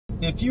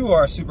If you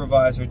are a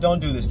supervisor,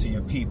 don't do this to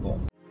your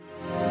people.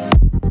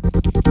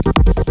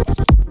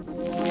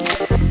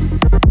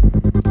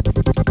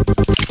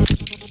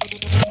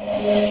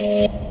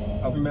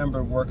 I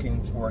remember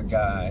working for a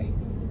guy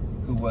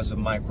who was a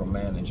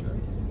micromanager.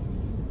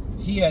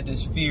 He had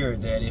this fear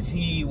that if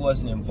he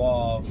wasn't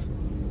involved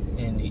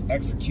in the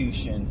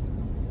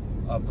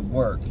execution of the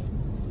work,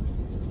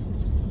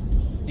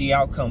 the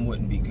outcome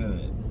wouldn't be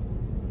good.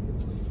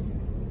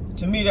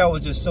 To me, that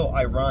was just so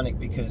ironic,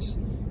 because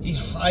he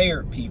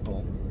hired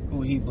people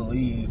who he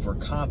believed were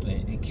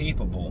competent and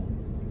capable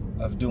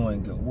of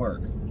doing good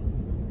work.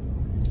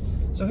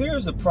 So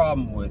here's the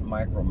problem with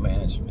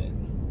micromanagement.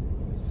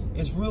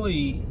 It's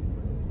really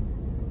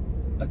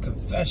a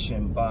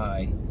confession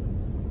by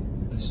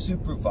the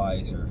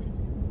supervisor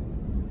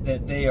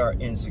that they are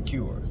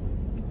insecure.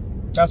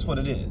 That's what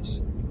it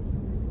is.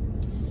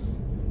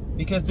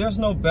 Because there's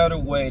no better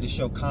way to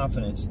show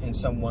confidence in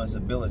someone's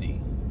ability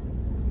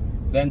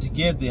than to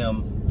give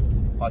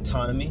them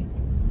autonomy,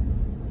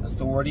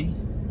 authority,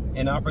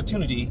 and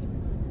opportunity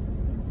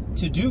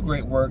to do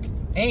great work,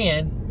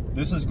 and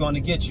this is going to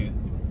get you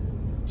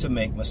to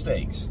make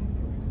mistakes.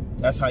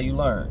 That's how you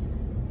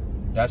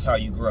learn. That's how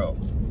you grow.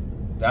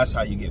 That's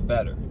how you get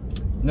better.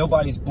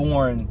 Nobody's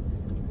born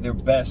their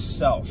best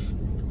self.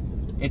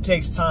 It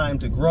takes time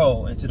to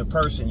grow into the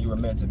person you were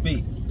meant to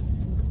be.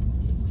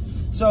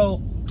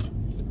 So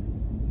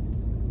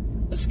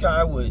this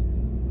guy would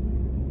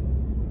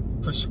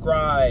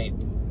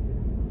prescribe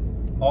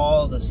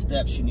all the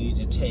steps you need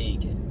to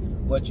take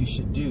and what you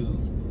should do.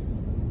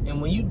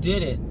 And when you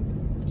did it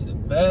to the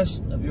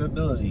best of your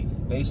ability,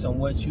 based on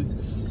what you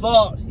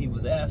thought he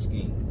was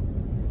asking,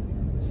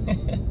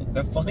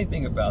 the funny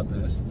thing about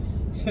this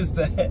is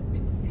that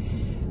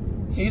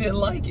he didn't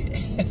like it.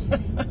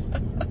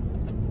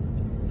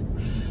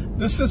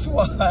 This is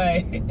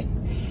why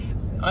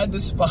I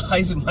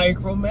despise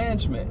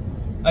micromanagement.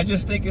 I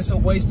just think it's a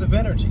waste of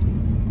energy.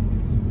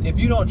 If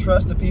you don't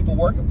trust the people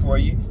working for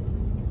you,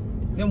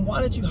 then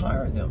why did you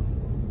hire them?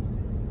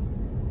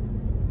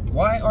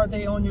 Why are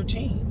they on your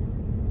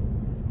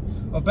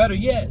team? Or better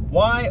yet,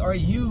 why are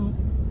you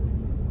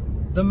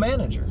the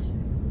manager?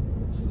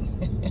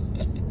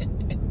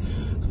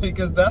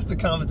 Because that's the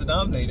common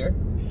denominator.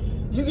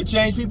 You can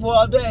change people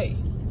all day.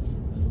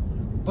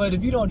 But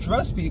if you don't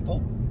trust people,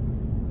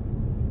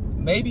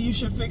 maybe you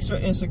should fix their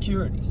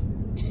insecurity.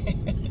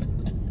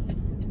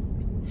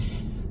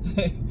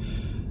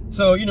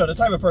 So, you know, the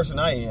type of person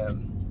I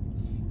am,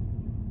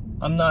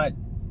 I'm not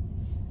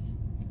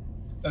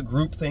a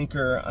group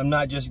thinker. I'm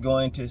not just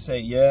going to say,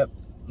 yep,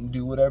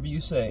 do whatever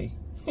you say.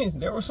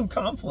 There was some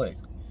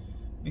conflict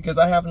because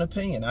I have an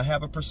opinion. I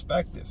have a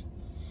perspective.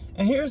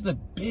 And here's the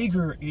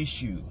bigger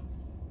issue.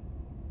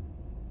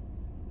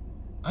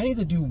 I need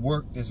to do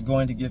work that's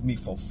going to give me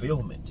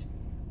fulfillment.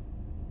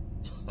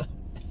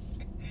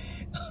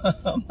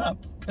 I'm not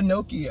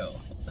Pinocchio.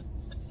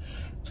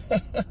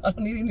 I don't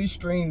need any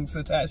strings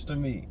attached to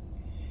me.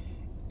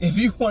 If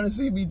you want to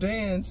see me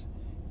dance,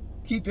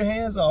 keep your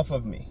hands off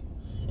of me.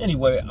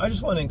 Anyway, I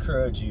just want to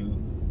encourage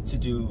you to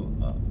do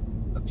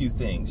a few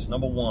things.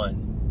 Number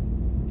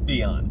one,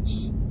 be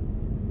honest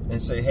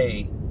and say,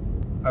 hey,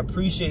 I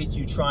appreciate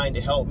you trying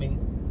to help me.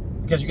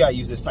 Because you got to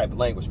use this type of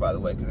language, by the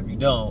way, because if you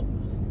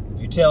don't,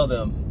 if you tell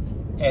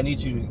them, hey, I need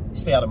you to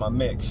stay out of my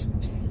mix,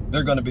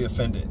 they're going to be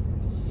offended.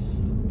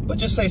 But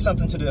just say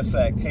something to the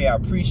effect, hey, I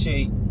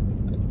appreciate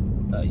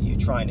you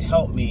trying to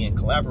help me and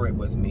collaborate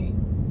with me.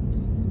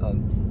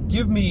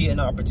 Give me an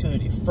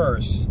opportunity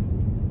first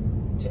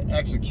to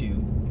execute,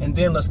 and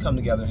then let's come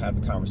together and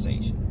have a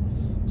conversation.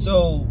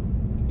 So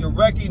you're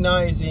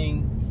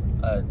recognizing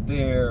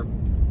their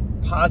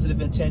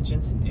positive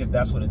intentions, if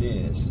that's what it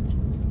is,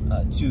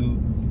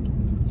 to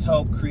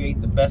help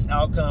create the best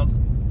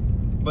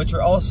outcome, but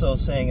you're also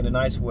saying in a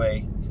nice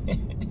way,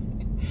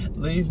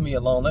 leave me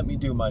alone, let me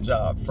do my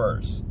job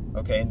first,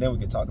 okay, and then we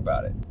can talk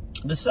about it.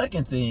 The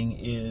second thing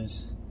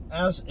is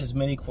ask as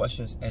many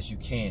questions as you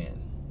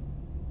can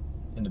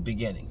in the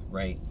beginning,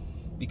 right?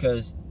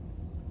 Because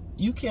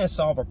you can't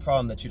solve a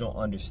problem that you don't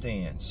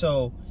understand.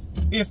 So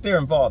if they're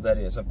involved, that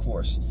is, of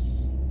course,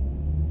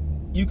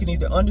 you can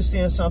either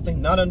understand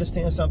something, not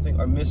understand something,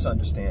 or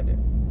misunderstand it.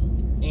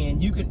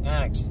 And you can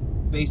act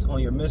based on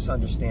your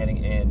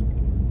misunderstanding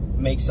and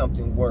make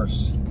something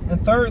worse.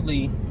 And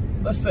thirdly,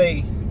 let's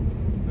say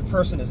the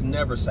person is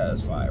never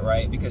satisfied,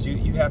 right? Because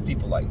you have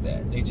people like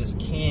that. They just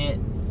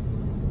can't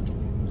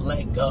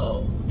let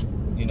go,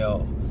 you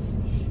know.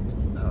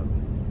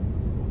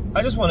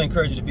 I just want to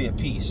encourage you to be at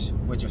peace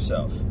with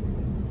yourself.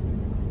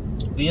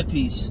 Be at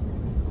peace.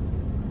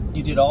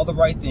 You did all the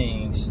right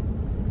things.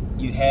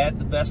 You had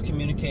the best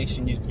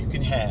communication you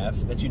can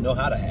have, that you know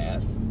how to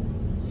have.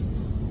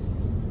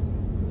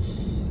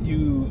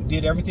 You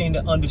did everything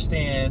to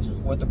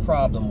understand what the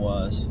problem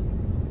was.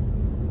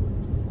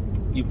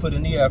 You put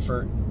in the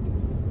effort,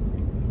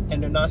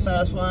 and they're not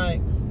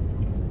satisfied.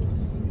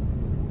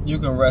 You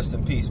can rest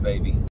in peace,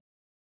 baby.